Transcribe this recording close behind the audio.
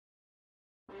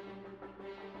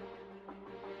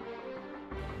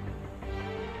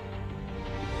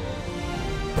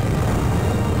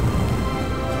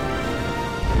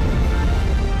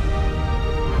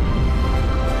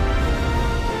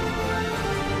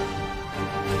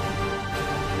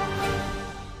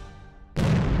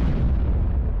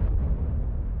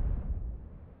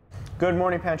Good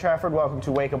morning, Penn Trafford. Welcome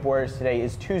to Wake Up Warriors. Today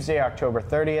is Tuesday, October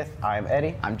 30th. I'm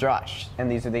Eddie. I'm Josh.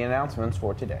 And these are the announcements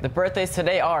for today. The birthdays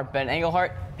today are Ben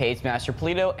Engelhart, Paige Master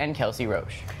Polito, and Kelsey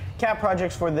Roche. Cap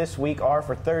projects for this week are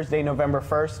for Thursday, November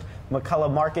 1st,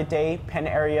 McCullough Market Day, Penn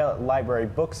Area Library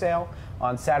Book Sale.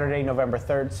 On Saturday, November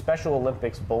 3rd, Special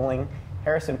Olympics Bowling,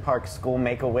 Harrison Park School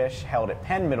Make-A-Wish held at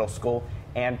Penn Middle School,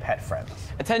 and Pet Friends.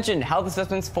 Attention, health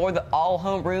assessments for the all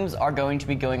home rooms are going to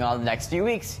be going on the next few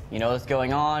weeks. You know what's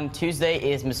going on. Tuesday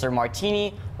is Mr.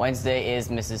 Martini, Wednesday is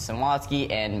Mrs.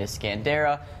 Samotsky and Miss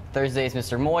Scandera, Thursday is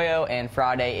Mr. Moyo, and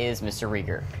Friday is Mr.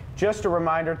 Rieger. Just a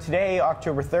reminder, today,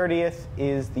 October 30th,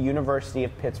 is the University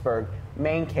of Pittsburgh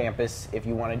main campus if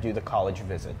you want to do the college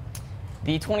visit.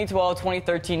 The 2012-2013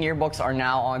 yearbooks are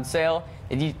now on sale.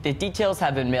 The details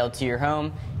have been mailed to your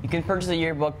home. You can purchase a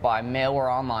yearbook by mail or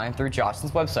online through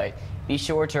Jostens' website. Be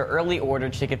sure to early order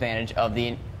to take advantage of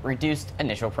the reduced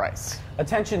initial price.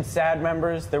 Attention SAD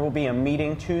members, there will be a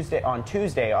meeting on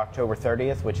Tuesday, October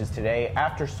 30th, which is today,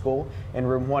 after school in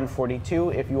room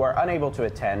 142. If you are unable to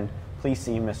attend, please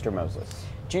see Mr. Moses.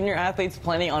 Junior athletes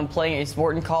planning on playing a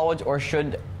sport in college or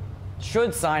should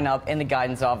sign up in the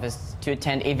guidance office to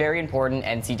attend a very important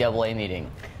NCAA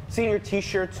meeting. Senior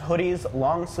t-shirts, hoodies,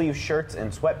 long sleeve shirts, and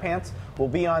sweatpants will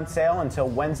be on sale until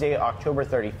Wednesday, October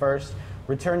 31st.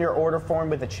 Return your order form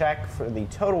with a check for the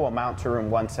total amount to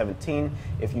room 117.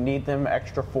 If you need them,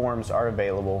 extra forms are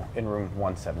available in room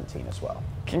 117 as well.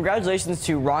 Congratulations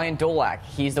to Ryan Dolak.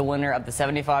 He's the winner of the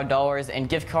 $75 in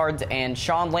gift cards, and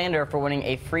Sean Lander for winning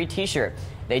a free t-shirt.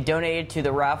 They donated to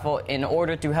the raffle in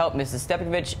order to help Mrs.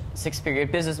 Stepakovich 6th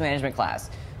period business management class.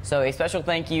 So a special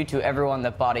thank you to everyone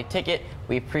that bought a ticket.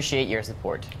 We appreciate your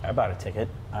support. I bought a ticket.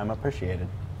 I'm appreciated.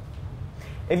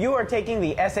 If you are taking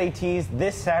the SATs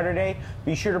this Saturday,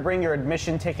 be sure to bring your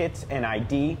admission tickets and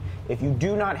ID. If you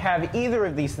do not have either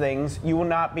of these things, you will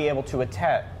not be able to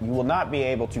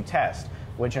test,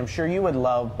 which I'm sure you would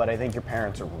love, but I think your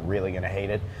parents are really going to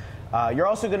hate it. You're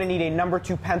also going to need a number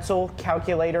 2 pencil,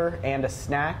 calculator, and a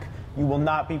snack. You will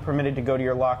not be permitted to go to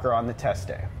your locker on the test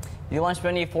day. The lunch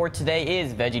menu for today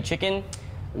is veggie chicken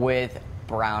with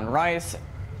brown rice,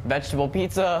 vegetable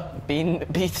pizza,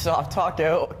 beef soft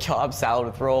taco, Cobb salad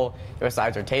with roll. Your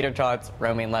sides are tater tots,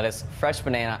 romaine lettuce, fresh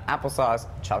banana, applesauce,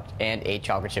 and a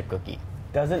chocolate chip cookie.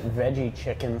 Doesn't veggie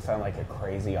chicken sound like a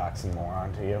crazy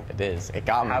oxymoron to you? It is. It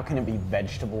got me. How can it be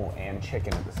vegetable and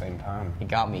chicken at the same time? It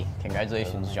got me.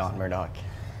 Congratulations, John Murdoch.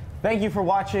 Thank you for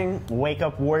watching Wake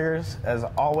Up Warriors. As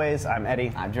always, I'm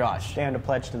Eddie. I'm Josh. Stand to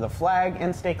pledge to the flag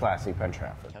and stay classy, Penn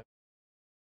Trafford.